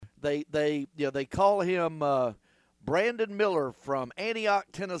They call him Brandon Miller from Antioch,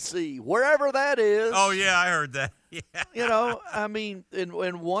 Tennessee, wherever that is. Oh yeah, I heard that. Yeah. I mean,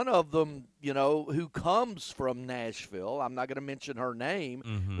 and one of them, who comes from Nashville. I'm not going to mention her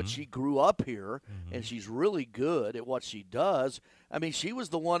name, but she grew up here, and she's really good at what she does. I mean, she was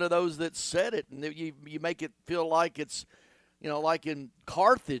the one of those that said it, and you make it feel like it's, like in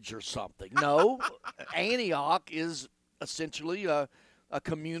Carthage or something. No, Antioch is essentially a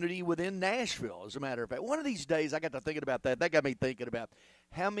community within Nashville, as a matter of fact. One of these days, I got to thinking about that. That got me thinking about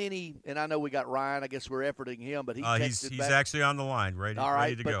how many, and I know we got Ryan. I guess we're efforting him, but he's actually on the line, ready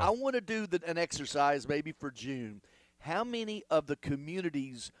to go. I want to do an exercise maybe for June. How many of the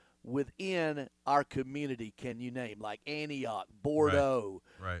communities within our community can you name? Like Antioch, Bordeaux,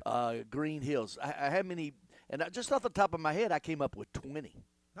 right. Green Hills. I have many, and just off the top of my head, I came up with 20.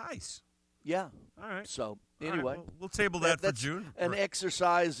 Nice. Yeah. All right. So anyway, well, we'll table that for June. An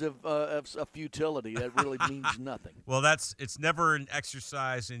exercise of futility that really means nothing. Well, it's never an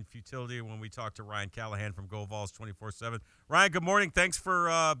exercise in futility when we talk to Ryan Callahan from Go Vols 24/7. Ryan, good morning. Thanks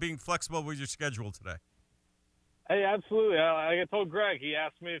for being flexible with your schedule today. Hey, absolutely. I told Greg. He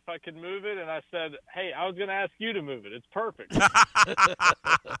asked me if I could move it, and I said, "Hey, I was going to ask you to move it. It's perfect."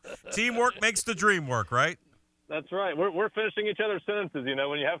 Teamwork makes the dream work, right? That's right. We're finishing each other's sentences.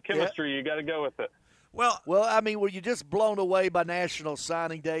 When you have chemistry, You got to go with it. Well, I mean, were you just blown away by National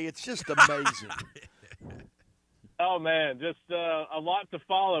Signing Day? It's just amazing. Oh man, just a lot to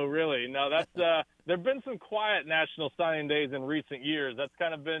follow, really. No, that's there've been some quiet National Signing Days in recent years. That's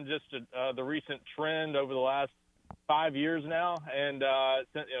kind of been just the recent trend over the last 5 years now, and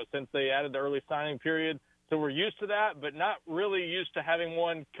since they added the early signing period. So we're used to that, but not really used to having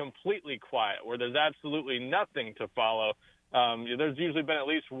one completely quiet where there's absolutely nothing to follow. There's usually been at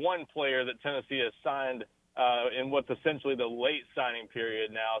least one player that Tennessee has signed in what's essentially the late signing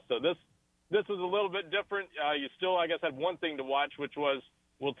period now. So this was a little bit different. You still, I guess, had one thing to watch, which was,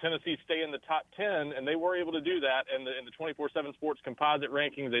 will Tennessee stay in the top 10? And they were able to do that in the 24/7 Sports composite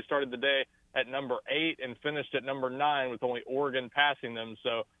rankings. They started the day at number 8 and finished at number 9 with only Oregon passing them.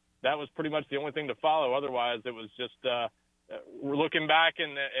 So that was pretty much the only thing to follow. Otherwise, it was just we're looking back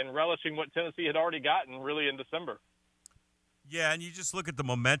and relishing what Tennessee had already gotten really in December. Yeah, and you just look at the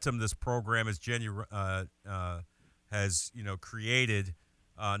momentum this program has created,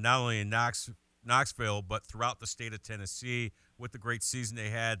 not only in Knoxville, but throughout the state of Tennessee with the great season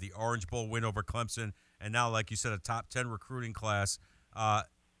they had, the Orange Bowl win over Clemson, and now, like you said, a top 10 recruiting class.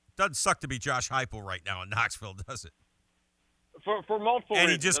 Doesn't suck to be Josh Heupel right now in Knoxville, does it? For multiple and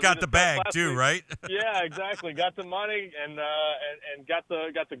reasons. he just got the bag too, right? Yeah, exactly. Got the money and got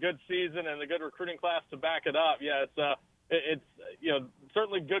the good season and the good recruiting class to back it up. Yeah, it's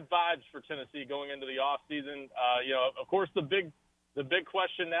certainly good vibes for Tennessee going into the off season. Of course, the big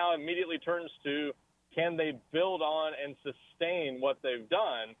question now immediately turns to, can they build on and sustain what they've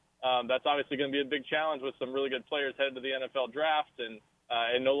done? That's obviously going to be a big challenge with some really good players headed to the NFL draft and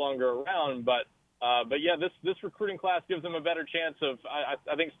no longer around. But yeah, this recruiting class gives them a better chance of,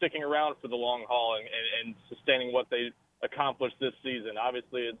 I think, sticking around for the long haul and sustaining what they accomplished this season.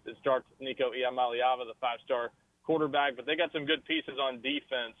 Obviously, it starts with Nico Iamaleava, the 5-star quarterback, but they got some good pieces on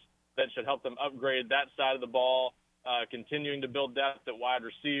defense that should help them upgrade that side of the ball, continuing to build depth at wide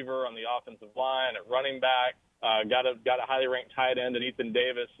receiver, on the offensive line, at running back, got a highly ranked tight end in Ethan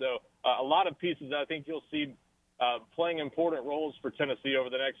Davis. So a lot of pieces that I think you'll see playing important roles for Tennessee over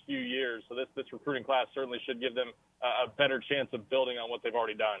the next few years. So this recruiting class certainly should give them a better chance of building on what they've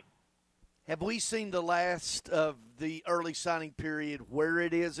already done. Have we seen the last of the early signing period where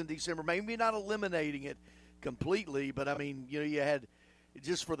it is in December? Maybe not eliminating it completely, but I mean, you had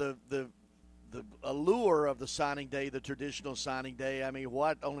just for the allure of the signing day, the traditional signing day. I mean,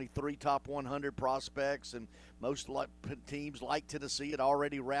 only 3 top 100 prospects, and most teams like Tennessee had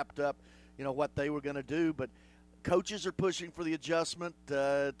already wrapped up, what they were going to do. But coaches are pushing for the adjustment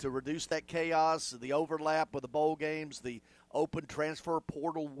to reduce that chaos, the overlap with the bowl games, the open transfer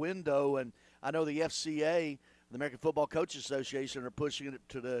portal window. And I know the FCA, the American Football Coaches Association, are pushing it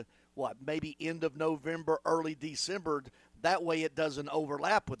to maybe end of November, early December. That way it doesn't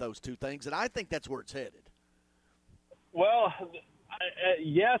overlap with those two things. And I think that's where it's headed. Well,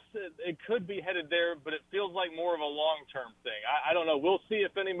 yes, it could be headed there, but it feels like more of a long-term thing. I don't know. We'll see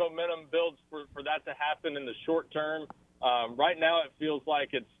if any momentum builds for that to happen in the short term. Right now it feels like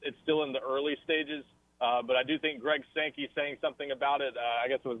it's still in the early stages, but I do think Greg Sankey saying something about it, I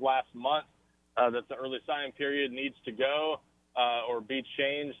guess it was last month, that the early signing period needs to go or be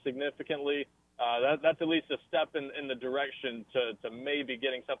changed significantly. That's at least a step in the direction to maybe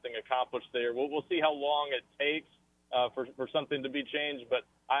getting something accomplished there. We'll see how long it takes. for something to be changed. But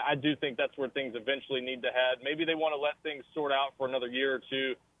I do think that's where things eventually need to head. Maybe they want to let things sort out for another year or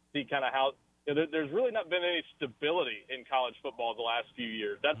two, see kind of how there's really not been any stability in college football the last few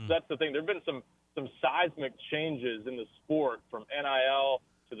years. That's the thing. There have been some seismic changes in the sport, from NIL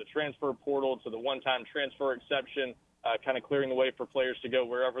to the transfer portal to the one-time transfer exception, kind of clearing the way for players to go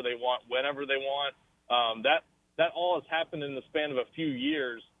wherever they want, whenever they want. That all has happened in the span of a few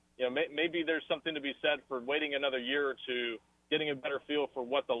years. Maybe there's something to be said for waiting another year or two, getting a better feel for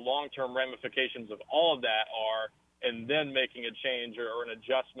what the long-term ramifications of all of that are, and then making a change or an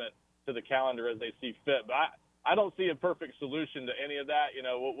adjustment to the calendar as they see fit. But I don't see a perfect solution to any of that.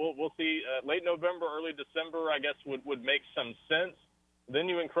 We'll see. Late November, early December, I guess, would make some sense. Then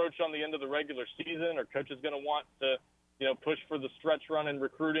you encroach on the end of the regular season. Are coaches going to want to, push for the stretch run in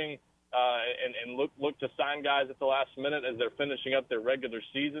recruiting and look to sign guys at the last minute as they're finishing up their regular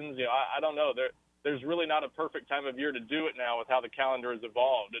seasons? I don't know. There's really not a perfect time of year to do it now with how the calendar has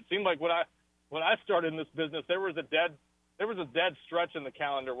evolved. It seemed like when I started in this business, there was a dead stretch in the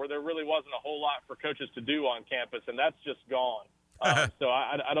calendar where there really wasn't a whole lot for coaches to do on campus, and that's just gone. So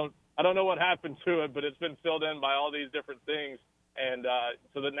I don't know what happened to it, but it's been filled in by all these different things. And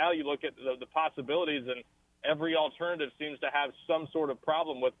so that now you look at the possibilities, and every alternative seems to have some sort of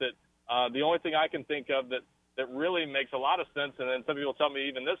problem with it. The only thing I can think of that really makes a lot of sense, and then some people tell me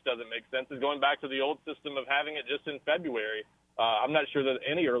even this doesn't make sense, is going back to the old system of having it just in February. I'm not sure that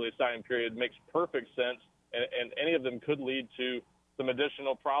any early signing period makes perfect sense, and any of them could lead to some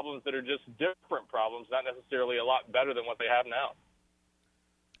additional problems that are just different problems, not necessarily a lot better than what they have now.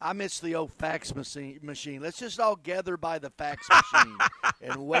 I miss the old fax machine. Let's just all gather by the fax machine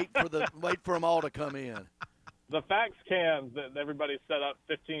and wait for them all to come in. The fax cams that everybody set up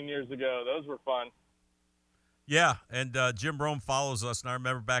 15 years ago, those were fun. Yeah, and Jim Rome follows us, and I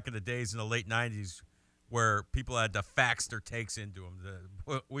remember back in the days in the late 90s where people had to fax their takes into them.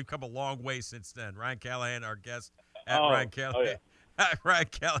 We've come a long way since then. Ryan Callahan, our guest, at Ryan Callahan. Yeah. At Ryan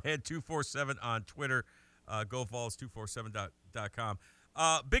Callahan 247 on Twitter, GoVols247.com.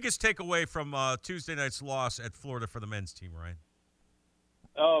 Biggest takeaway from Tuesday night's loss at Florida for the men's team, Ryan?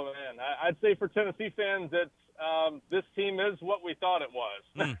 Oh, man. I'd say for Tennessee fans, it's this team is what we thought it was.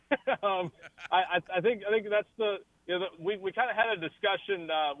 I think that's we kind of had a discussion.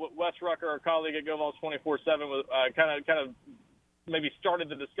 Wes Rucker, our colleague at GoVols 24/7, kind of maybe started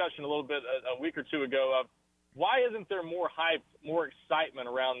the discussion a little bit a week or two ago of why isn't there more hype, more excitement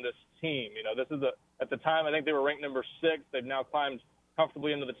around this team? This is at the time I think they were ranked number 6. They've now climbed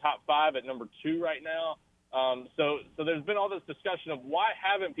comfortably into the top 5 at number 2 right now. So there's been all this discussion of why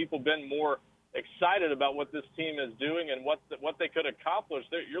haven't people been more excited about what this team is doing and what they could accomplish.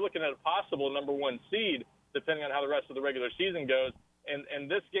 You're looking at a possible number 1 seed, depending on how the rest of the regular season goes. And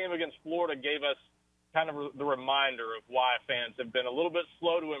this game against Florida gave us kind of the reminder of why fans have been a little bit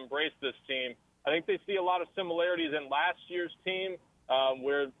slow to embrace this team. I think they see a lot of similarities in last year's team,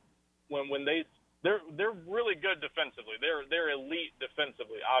 where when they're really good defensively. They're elite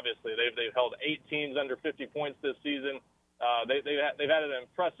defensively. Obviously, they've held 8 teams under 50 points this season. They've had an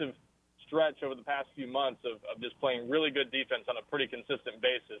impressive stretch over the past few months of just playing really good defense on a pretty consistent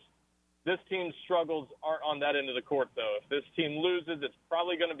basis. This team's struggles aren't on that end of the court, though. If this team loses, it's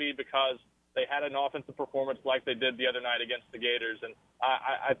probably going to be because they had an offensive performance like they did the other night against the Gators. And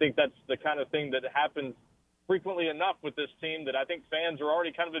I think that's the kind of thing that happens frequently enough with this team that I think fans are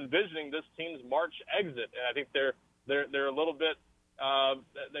already kind of envisioning this team's March exit. And I think they're a little bit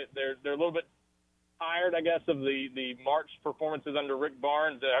they're a little bit tired, I guess, of the March performances under Rick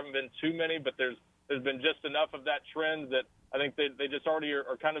Barnes. There haven't been too many, but there's been just enough of that trend that I think they just already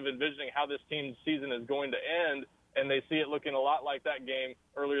are kind of envisioning how this team's season is going to end, and they see it looking a lot like that game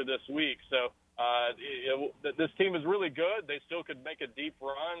earlier this week. So this team is really good. They still could make a deep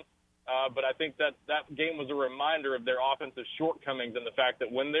run, but I think that game was a reminder of their offensive shortcomings and the fact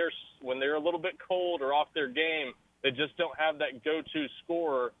that when they're a little bit cold or off their game, they just don't have that go-to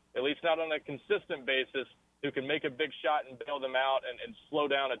scorer, at least not on a consistent basis, who can make a big shot and bail them out and slow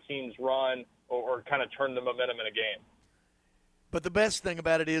down a team's run or kind of turn the momentum in a game. But the best thing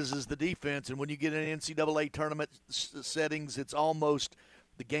about it is the defense. And when you get in NCAA tournament settings, it's almost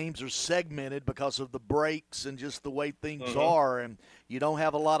the games are segmented because of the breaks and just the way things are. And you don't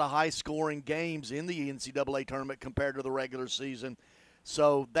have a lot of high-scoring games in the NCAA tournament compared to the regular season.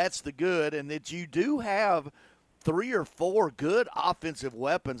 So that's the good. And that you do have 3 or 4 good offensive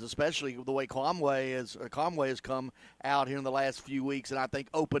weapons, especially the way Conway has come out here in the last few weeks, and I think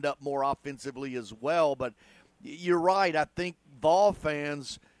opened up more offensively as well. But you're right. I think Vol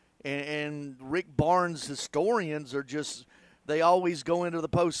fans and Rick Barnes historians are just they always go into the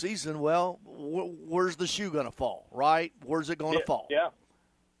postseason. Well, where's the shoe going to fall, right? Where's it going to fall? Yeah.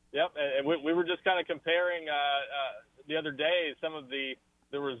 Yep. And we were just kind of comparing the other day some of the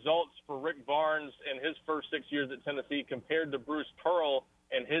results for Rick Barnes in his first 6 years at Tennessee compared to Bruce Pearl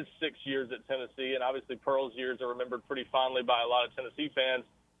in his 6 years at Tennessee. And obviously Pearl's years are remembered pretty fondly by a lot of Tennessee fans.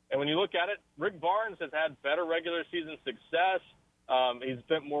 And when you look at it, Rick Barnes has had better regular season success. He's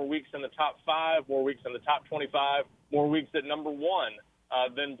spent more weeks in the top 5, more weeks in the top 25, more weeks at number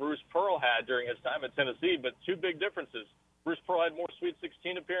 1 than Bruce Pearl had during his time at Tennessee. But two big differences. Bruce Pearl had more Sweet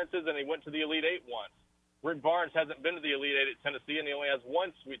 16 appearances, and he went to the Elite Eight once. Rick Barnes hasn't been to the Elite Eight at Tennessee, and he only has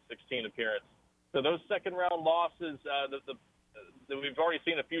one Sweet 16 appearance. So those second-round losses that we've already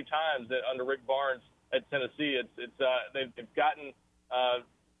seen a few times under Rick Barnes at Tennessee, they've gotten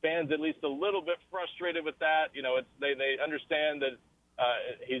fans at least a little bit frustrated with that. You know, they understand that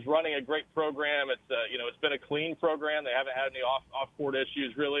he's running a great program. It's been a clean program. They haven't had any off-court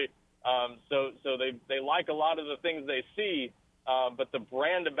issues really. So they like a lot of the things they see, but the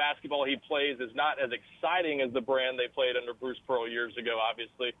brand of basketball he plays is not as exciting as the brand they played under Bruce Pearl years ago,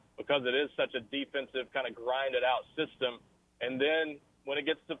 obviously, because it is such a defensive kind of grinded-out system. And then when it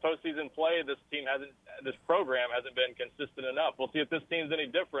gets to postseason play, this program hasn't been consistent enough. We'll see if this team's any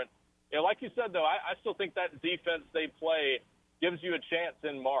different. You know, like you said, though, I still think that defense they play gives you a chance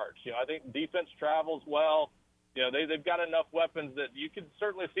in March. You know, I think defense travels well. You know, they've got enough weapons that you could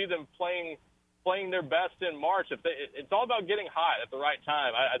certainly see them playing their best in March. It's all about getting hot at the right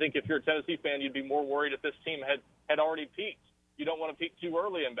time. I think if you're a Tennessee fan, you'd be more worried if this team had already peaked. You don't want to peak too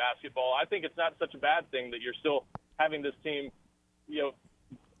early in basketball. I think it's not such a bad thing that you're still having this team, you know,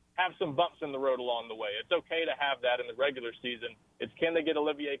 have some bumps in the road along the way. It's okay to have that in the regular season. It's can they get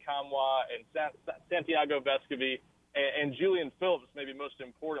Olivier Kamwa and Santiago Vescovi and Julian Phillips, maybe most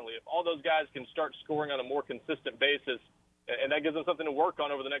importantly. If all those guys can start scoring on a more consistent basis, and that gives them something to work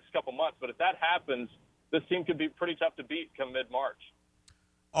on over the next couple months. But if that happens, this team could be pretty tough to beat come mid-March.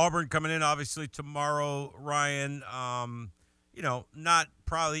 Auburn coming in, obviously, tomorrow, Ryan. You know, not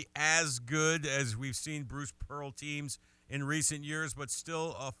probably as good as we've seen Bruce Pearl teams in recent years, but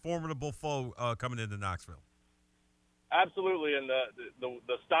still a formidable foe coming into Knoxville. Absolutely, and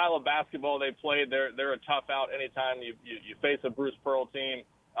the style of basketball they played, they're a tough out anytime you face a Bruce Pearl team.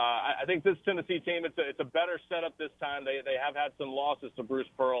 I think this Tennessee team, it's a better setup this time. They have had some losses to Bruce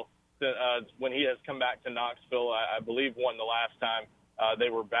Pearl when he has come back to Knoxville. I believe one the last time they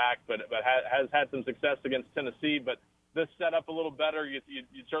were back, but has had some success against Tennessee. But this set up a little better. You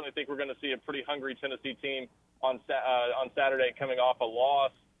certainly think we're going to see a pretty hungry Tennessee team on Saturday coming off a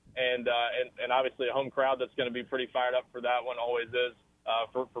loss. And obviously a home crowd that's going to be pretty fired up for that one, always is,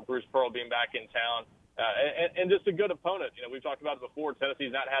 for Bruce Pearl being back in town. And just a good opponent. You know, we've talked about it before.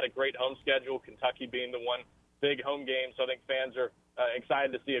 Tennessee's not had a great home schedule, Kentucky being the one big home game. So I think fans are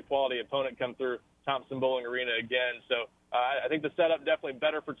excited to see a quality opponent come through Thompson Bowling Arena again. So I think the setup definitely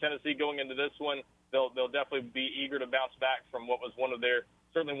better for Tennessee going into this one. They'll definitely be eager to bounce back from what was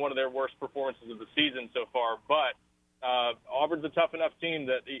certainly one of their worst performances of the season so far. But Auburn's a tough enough team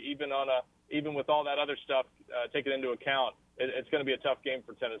that even with all that other stuff taken into account, it's going to be a tough game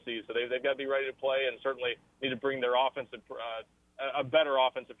for Tennessee. So they've got to be ready to play and certainly need to bring their a better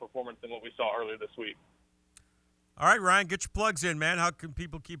offensive performance than what we saw earlier this week. All right, Ryan, get your plugs in, man. How can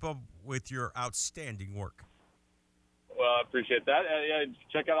people keep up with your outstanding work? Well, I appreciate that.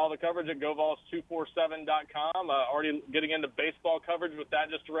 Check out all the coverage at GoVols247.com. Already getting into baseball coverage with that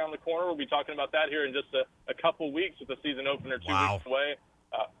just around the corner. We'll be talking about that here in just a couple weeks with the season opener 2 weeks away.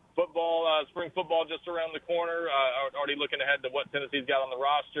 Football, spring football just around the corner. Already looking ahead to what Tennessee's got on the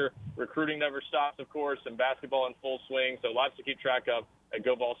roster. Recruiting never stops, of course, and basketball in full swing. So lots to keep track of at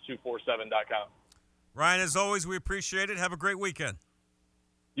GoVols247.com. Ryan, as always, we appreciate it. Have a great weekend.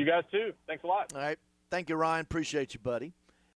 You guys too. Thanks a lot. All right. Thank you, Ryan. Appreciate you, buddy.